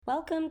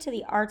welcome to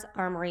the Arts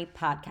Armory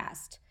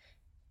podcast.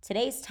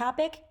 Today's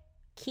topic,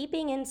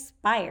 keeping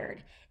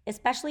inspired,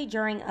 especially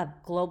during a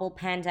global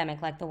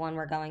pandemic like the one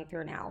we're going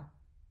through now.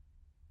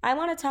 I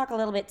want to talk a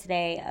little bit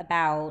today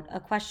about a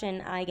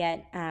question I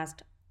get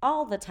asked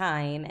all the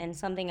time and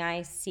something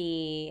I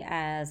see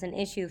as an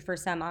issue for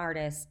some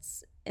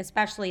artists,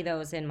 especially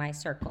those in my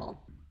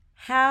circle.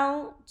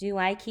 How do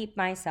I keep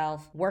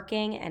myself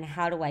working and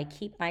how do I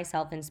keep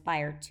myself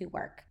inspired to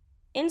work?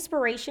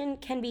 Inspiration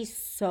can be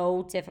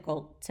so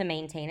difficult to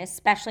maintain,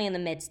 especially in the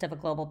midst of a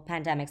global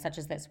pandemic such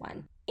as this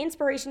one.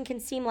 Inspiration can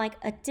seem like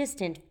a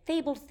distant,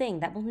 fabled thing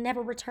that will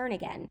never return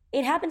again.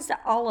 It happens to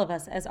all of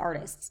us as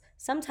artists.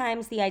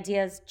 Sometimes the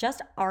ideas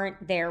just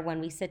aren't there when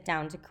we sit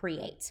down to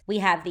create. We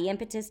have the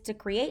impetus to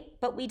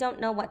create, but we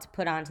don't know what to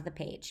put onto the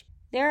page.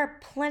 There are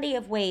plenty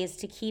of ways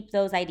to keep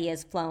those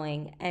ideas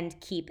flowing and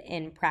keep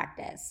in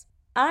practice.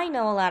 I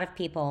know a lot of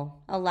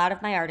people, a lot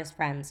of my artist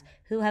friends,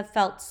 who have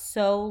felt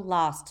so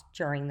lost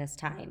during this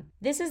time.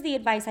 This is the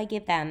advice I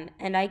give them,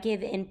 and I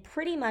give in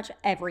pretty much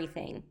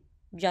everything.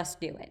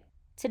 Just do it.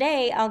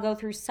 Today, I'll go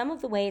through some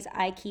of the ways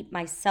I keep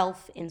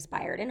myself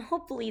inspired, and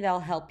hopefully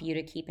they'll help you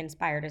to keep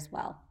inspired as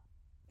well.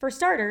 For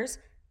starters,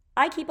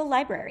 I keep a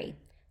library.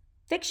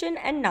 Fiction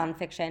and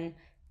nonfiction,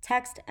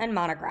 text and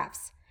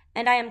monographs,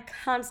 and I am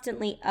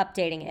constantly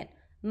updating it,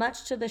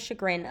 much to the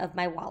chagrin of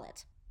my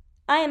wallet.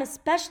 I am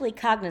especially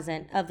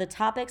cognizant of the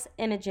topics,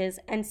 images,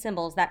 and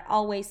symbols that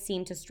always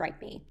seem to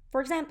strike me.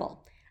 For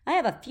example, I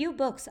have a few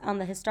books on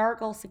the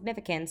historical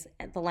significance,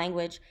 the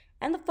language,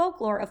 and the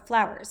folklore of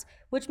flowers,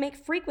 which make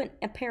frequent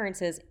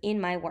appearances in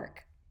my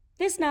work.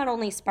 This not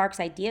only sparks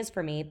ideas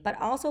for me,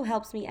 but also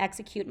helps me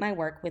execute my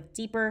work with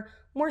deeper,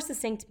 more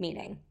succinct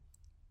meaning.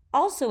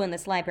 Also in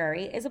this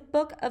library is a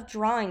book of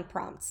drawing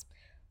prompts.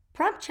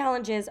 Prompt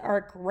challenges are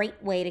a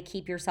great way to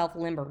keep yourself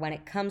limber when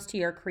it comes to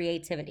your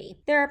creativity.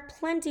 There are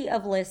plenty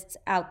of lists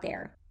out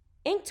there.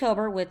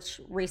 Inktober, which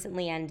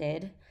recently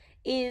ended,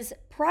 is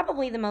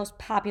probably the most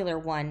popular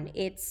one.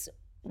 It's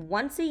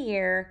once a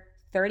year,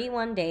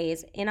 31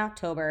 days in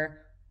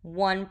October,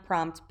 one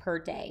prompt per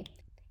day.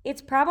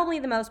 It's probably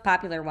the most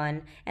popular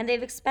one, and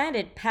they've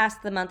expanded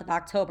past the month of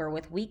October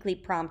with weekly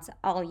prompts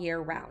all year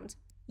round.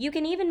 You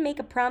can even make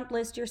a prompt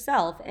list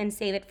yourself and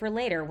save it for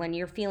later when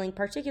you're feeling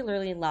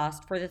particularly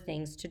lost for the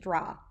things to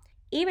draw.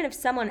 Even if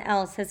someone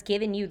else has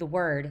given you the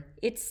word,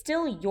 it's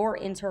still your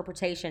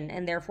interpretation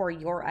and therefore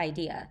your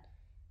idea.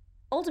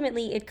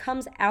 Ultimately, it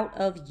comes out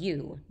of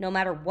you, no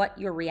matter what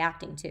you're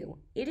reacting to.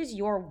 It is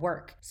your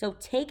work, so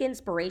take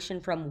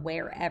inspiration from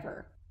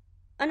wherever.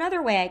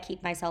 Another way I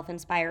keep myself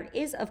inspired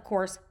is, of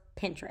course,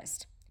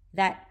 Pinterest.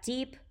 That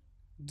deep,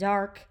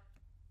 dark,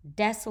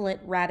 desolate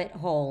rabbit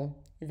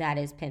hole that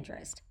is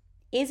Pinterest.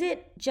 Is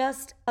it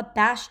just a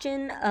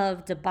bastion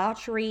of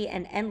debauchery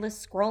and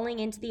endless scrolling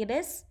into the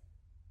abyss?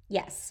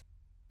 Yes,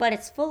 but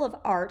it's full of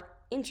art,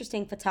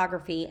 interesting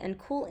photography, and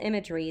cool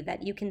imagery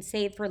that you can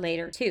save for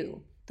later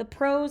too. The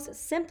pros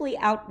simply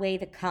outweigh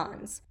the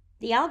cons.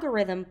 The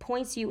algorithm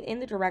points you in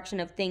the direction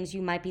of things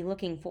you might be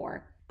looking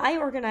for. I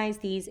organize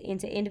these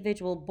into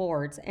individual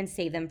boards and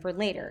save them for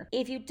later.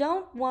 If you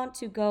don't want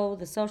to go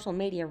the social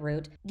media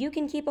route, you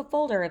can keep a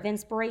folder of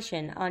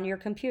inspiration on your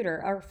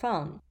computer or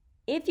phone.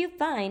 If you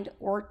find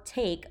or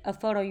take a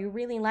photo you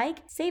really like,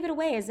 save it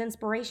away as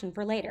inspiration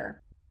for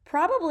later.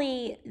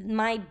 Probably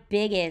my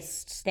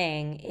biggest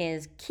thing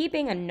is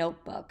keeping a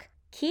notebook.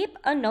 Keep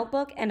a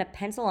notebook and a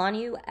pencil on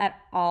you at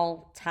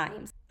all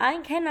times. I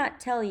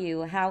cannot tell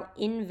you how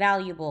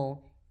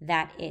invaluable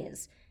that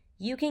is.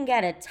 You can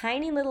get a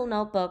tiny little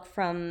notebook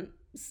from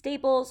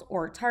Staples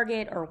or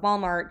Target or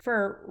Walmart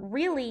for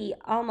really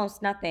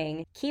almost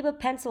nothing. Keep a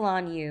pencil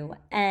on you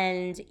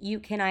and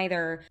you can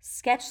either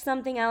sketch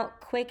something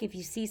out quick if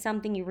you see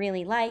something you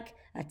really like,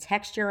 a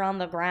texture on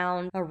the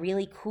ground, a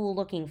really cool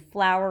looking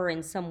flower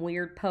in some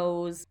weird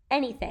pose,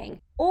 anything.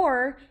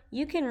 Or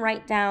you can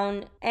write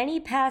down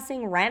any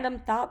passing random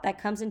thought that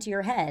comes into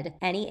your head,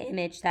 any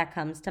image that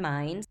comes to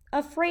mind,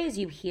 a phrase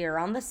you hear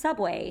on the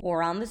subway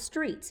or on the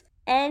street.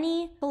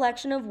 Any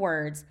collection of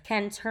words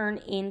can turn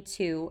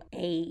into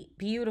a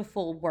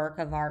beautiful work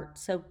of art,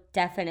 so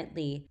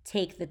definitely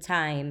take the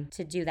time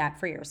to do that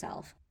for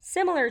yourself.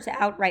 Similar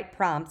to outright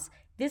prompts,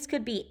 this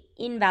could be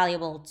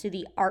invaluable to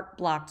the art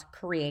blocked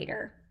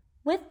creator.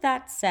 With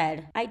that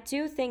said, I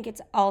do think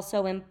it's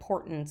also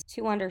important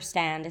to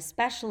understand,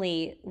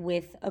 especially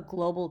with a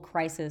global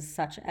crisis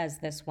such as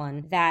this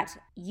one, that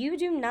you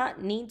do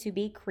not need to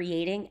be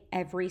creating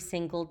every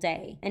single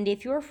day. And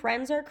if your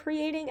friends are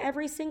creating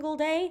every single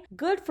day,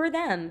 good for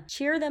them.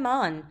 Cheer them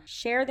on.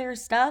 Share their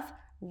stuff.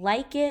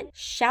 Like it,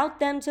 shout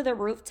them to the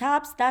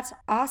rooftops, that's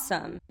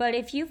awesome. But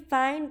if you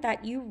find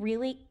that you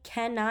really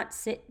cannot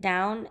sit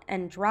down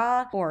and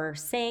draw or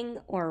sing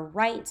or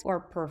write or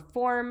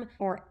perform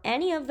or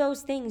any of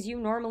those things you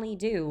normally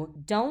do,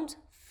 don't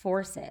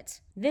force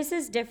it. This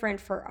is different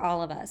for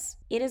all of us.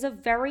 It is a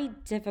very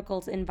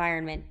difficult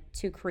environment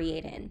to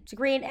create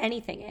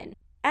anything in.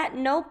 At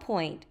no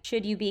point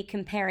should you be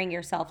comparing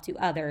yourself to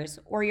others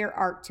or your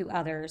art to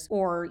others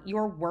or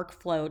your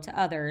workflow to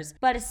others,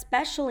 but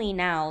especially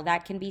now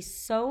that can be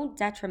so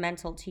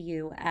detrimental to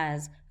you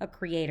as a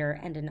creator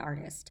and an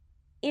artist.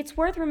 It's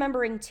worth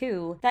remembering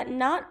too that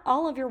not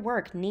all of your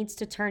work needs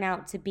to turn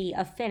out to be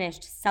a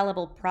finished,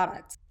 sellable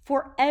product.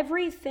 For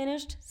every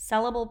finished,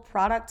 sellable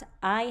product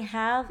I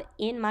have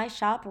in my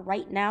shop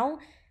right now,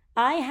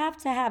 I have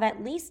to have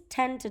at least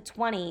 10 to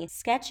 20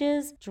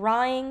 sketches,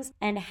 drawings,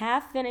 and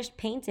half-finished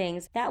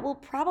paintings that will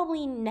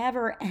probably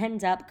never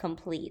end up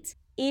complete.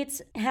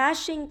 It's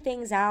hashing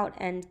things out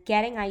and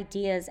getting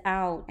ideas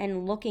out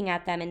and looking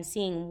at them and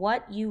seeing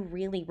what you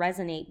really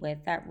resonate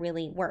with that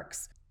really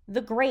works.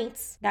 The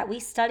greats that we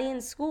study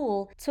in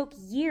school took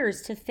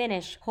years to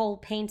finish whole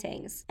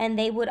paintings, and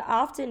they would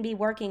often be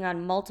working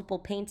on multiple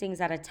paintings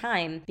at a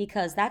time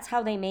because that's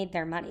how they made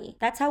their money.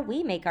 That's how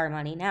we make our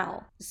money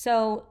now.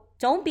 So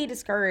don't be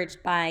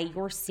discouraged by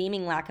your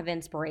seeming lack of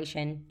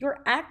inspiration,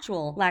 your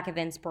actual lack of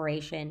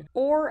inspiration,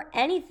 or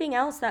anything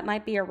else that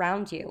might be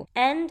around you.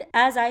 And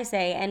as I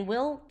say, and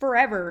will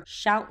forever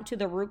shout to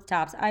the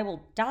rooftops, I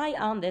will die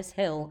on this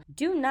hill,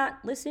 do not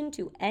listen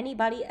to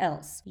anybody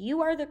else.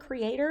 You are the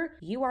creator,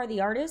 you are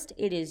the artist,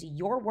 it is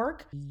your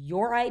work,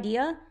 your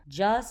idea,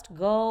 just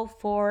go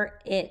for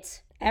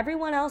it.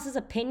 Everyone else's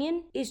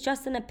opinion is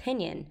just an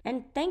opinion.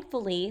 And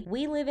thankfully,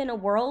 we live in a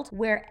world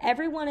where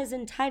everyone is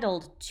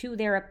entitled to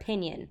their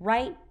opinion,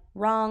 right,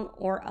 wrong,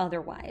 or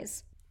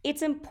otherwise.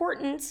 It's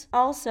important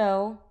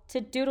also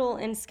to doodle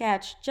and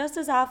sketch just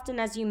as often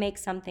as you make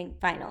something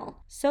final.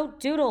 So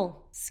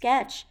doodle,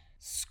 sketch,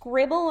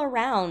 scribble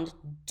around,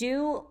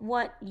 do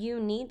what you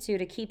need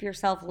to keep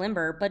yourself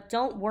limber, but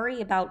don't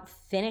worry about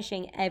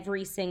finishing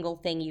every single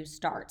thing you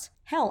start.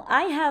 Hell,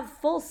 I have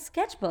full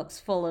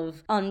sketchbooks full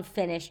of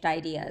unfinished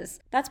ideas.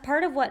 That's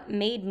part of what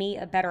made me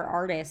a better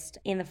artist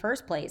in the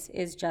first place,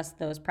 is just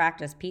those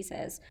practice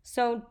pieces.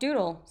 So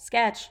doodle,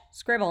 sketch,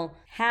 scribble,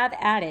 have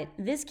at it.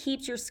 This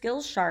keeps your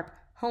skills sharp,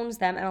 hones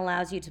them, and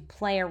allows you to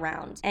play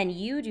around. And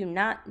you do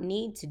not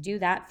need to do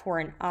that for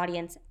an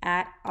audience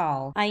at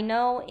all. I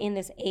know in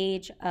this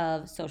age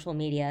of social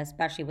media,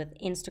 especially with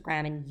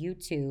Instagram and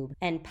YouTube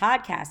and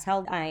podcasts,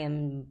 hell, I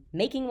am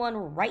making one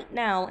right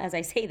now as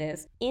I say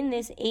this, in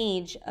this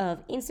age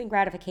of instant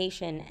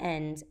gratification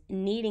and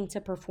needing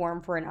to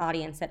perform for an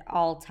audience at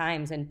all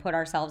times and put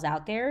ourselves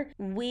out there,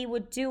 we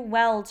would do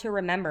well to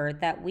remember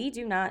that we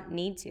do not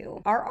need to.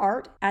 Our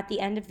art, at the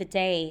end of the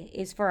day,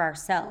 is for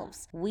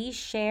ourselves. We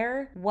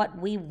share what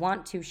we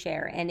want to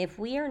share. And if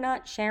we are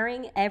not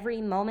sharing every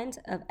moment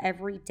of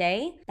every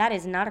day, that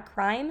is not a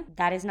crime.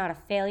 That is not a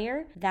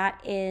failure.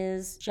 That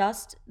is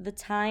just the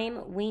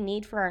time we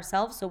need for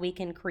ourselves so we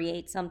can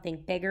create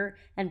something bigger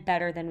and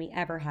better than we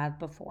ever have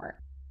before.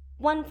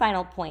 One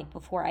final point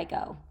before I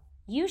go.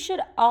 You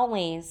should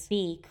always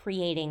be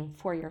creating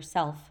for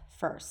yourself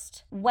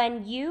first.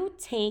 When you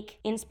take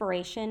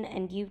inspiration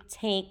and you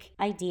take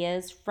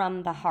ideas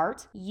from the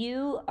heart,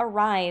 you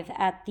arrive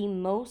at the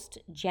most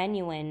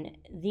genuine,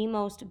 the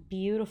most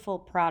beautiful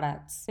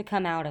products to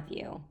come out of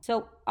you.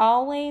 So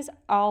always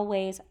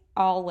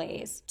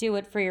do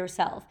it for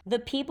yourself. The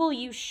people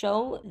you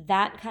show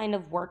that kind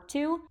of work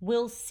to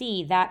will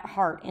see that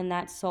heart and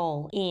that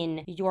soul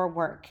in your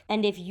work.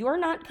 And if you're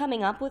not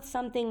coming up with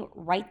something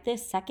right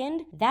this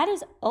second, that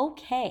is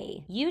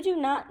okay. You do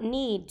not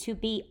need to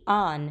be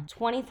on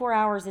 24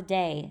 hours a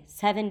day,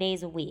 7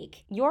 days a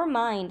week. Your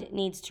mind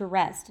needs to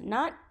rest.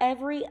 Not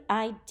every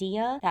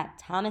idea that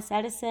Thomas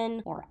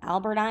Edison or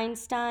Albert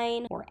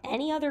Einstein or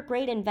any other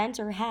great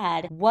inventor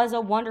had was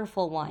a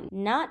wonderful one.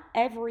 Not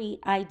every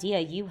idea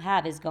you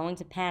have is going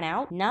to pan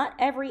out. Not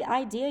every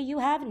idea you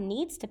have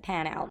needs to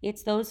pan out.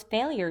 It's those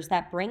failures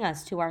that bring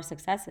us to our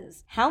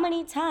successes. How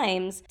many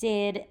times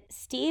did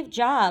Steve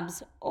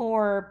Jobs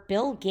or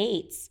Bill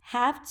Gates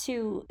have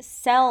to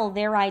sell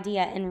their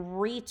idea and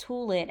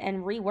retool it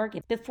and rework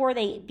it before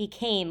they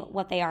became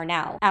what they are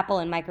now, Apple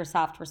and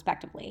Microsoft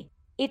respectively?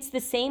 It's the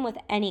same with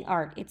any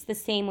art. It's the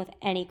same with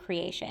any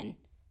creation.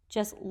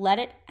 Just let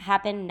it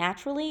happen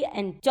naturally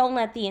and don't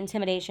let the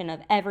intimidation of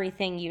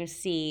everything you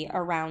see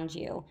around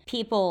you,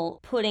 people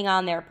putting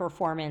on their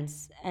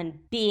performance and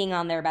being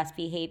on their best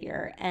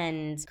behavior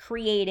and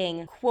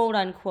creating quote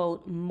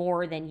unquote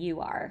more than you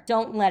are.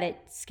 Don't let it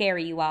scare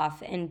you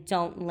off and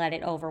don't let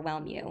it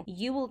overwhelm you.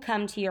 You will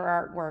come to your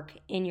artwork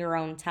in your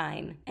own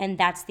time, and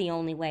that's the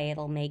only way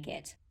it'll make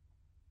it.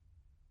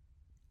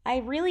 I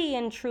really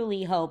and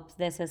truly hope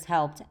this has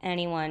helped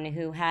anyone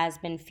who has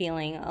been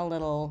feeling a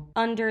little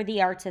under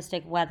the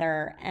artistic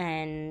weather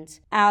and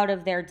out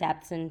of their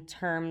depths in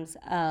terms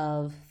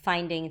of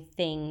finding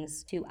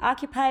things to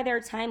occupy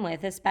their time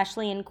with,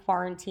 especially in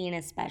quarantine,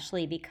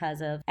 especially because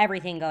of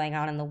everything going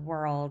on in the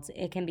world.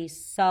 It can be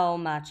so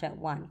much at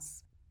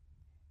once.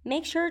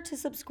 Make sure to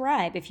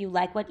subscribe if you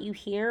like what you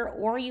hear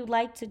or you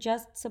like to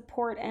just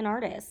support an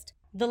artist.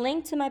 The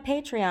link to my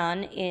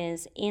Patreon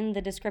is in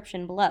the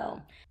description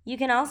below. You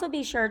can also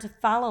be sure to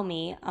follow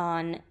me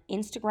on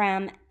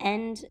Instagram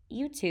and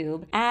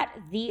YouTube at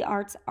The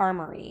Arts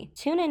Armory.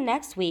 Tune in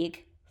next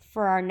week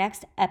for our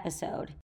next episode.